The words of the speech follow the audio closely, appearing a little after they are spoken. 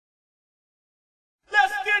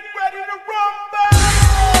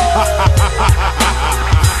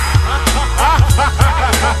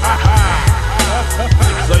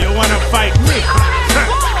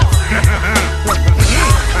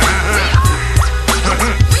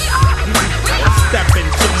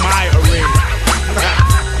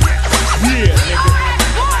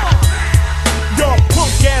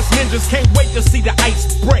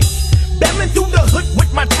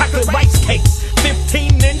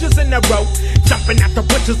in a row, jumping out the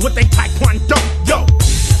bushes with a taekwondo. Yo,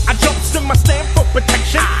 I jumps in my stand for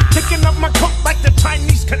protection, picking up my coat like the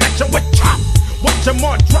Chinese connection with chop. Watch them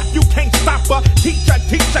all drop, you can't stop her. Teacher,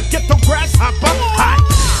 get the grasshopper. Hi,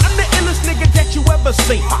 I'm the illest nigga that you ever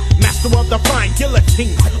seen. Master of the flying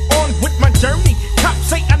guillotine. On with my journey. Cops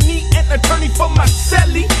say I need an attorney for my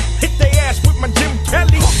celly. Hit their ass with my Jim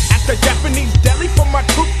Kelly. At the Japanese deli for my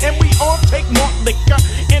troop. And we all take malt liquor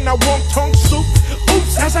in a wonton soup.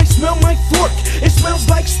 Oops, as I smell my fork, it smells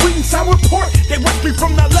like sweet and sour pork. They watch me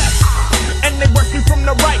from the left, and they watch me from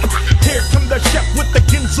the right. Here come the chef with the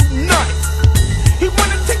Ginsu knife. He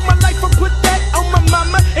wanna take my life and put that on my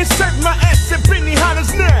mama and serve my ass at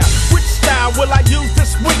Benihana's now. Which style will I use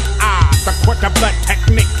this week? The quarter blood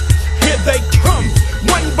technique. Here they come,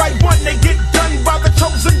 one by one they get done by the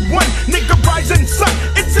chosen one. Nigga rising sun,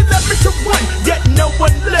 it's 11 to 1, yet no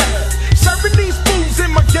one left. Serving these fools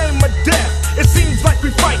in my game of death. It seems like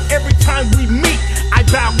we fight every time we meet. I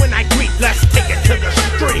bow when I greet, let's take it to the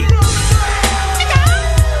street.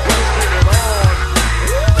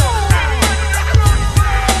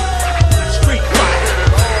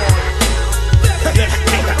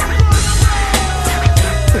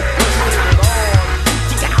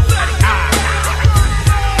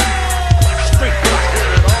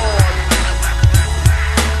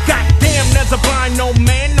 No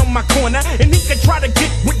man on my corner, and he can try to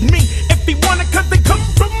get with me if he wanna, cause they come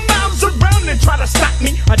from miles around and try to stop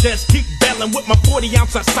me. I just keep bailing with my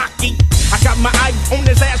 40-ounce of sake. I got my eye on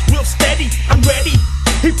his ass real steady, I'm ready.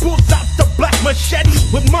 He pulls out the black machete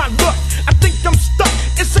with my look. I think I'm stuck,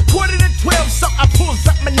 it's 11:45, so I pulls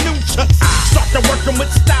up my new chucks. Start to working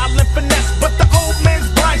with style and finesse, but the old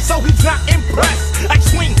man's blind, so he's not impressed. I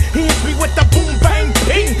swing, he hits me with the boom bang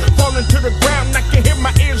ping. Falling to the ground, I can hear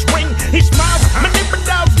my ears ring. He smiles, my neighbor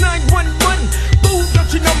dials 911. Boo,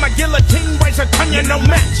 don't you know my guillotine weighs a ton, you no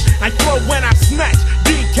match. I throw when I snatch,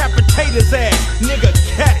 decapitate his ass, nigga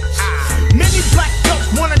catch. Many black belts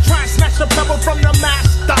wanna try and snatch the pebble from the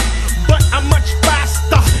master, but I'm much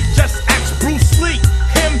faster. Just ask Bruce Lee,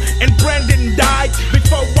 him and Brandon died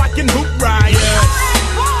before I can hoop ride.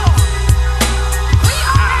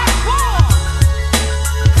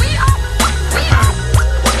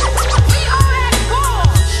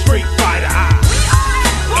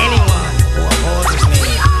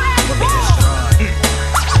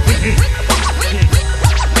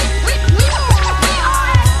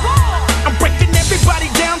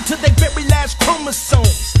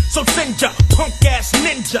 So send ya punk-ass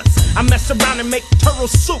ninjas. I mess around and make turtle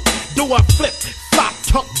soup. Do a flip, flop,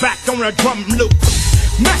 tuck back on a drum loop.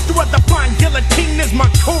 Master of the flying guillotine is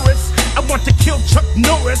my chorus. I want to kill Chuck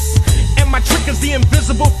Norris, and my trick is the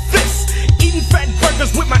invisible fist. Eating fat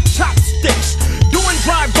burgers with my chopsticks. Doing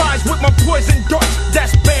drive-bys with my poison darts,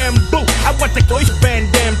 that's bamboo. I want to kill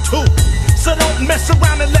Van Damme too. So don't mess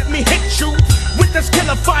around and let me hit you with this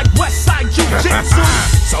killer-fied West Side Jiu-Jitsu.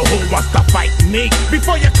 So who wants to fight me?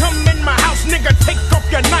 Before you come in my house, nigga, take off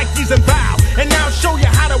your Nikes and bow. And I'll show you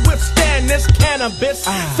how to withstand this cannabis.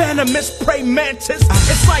 Venomous prey mantis.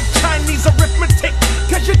 It's like Chinese arithmetic,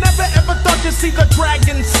 cause you never ever thought you'd see the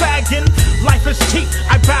dragon sagging. Life is cheap,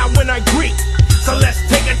 I bow when I greet. So let's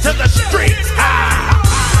take it to the streets.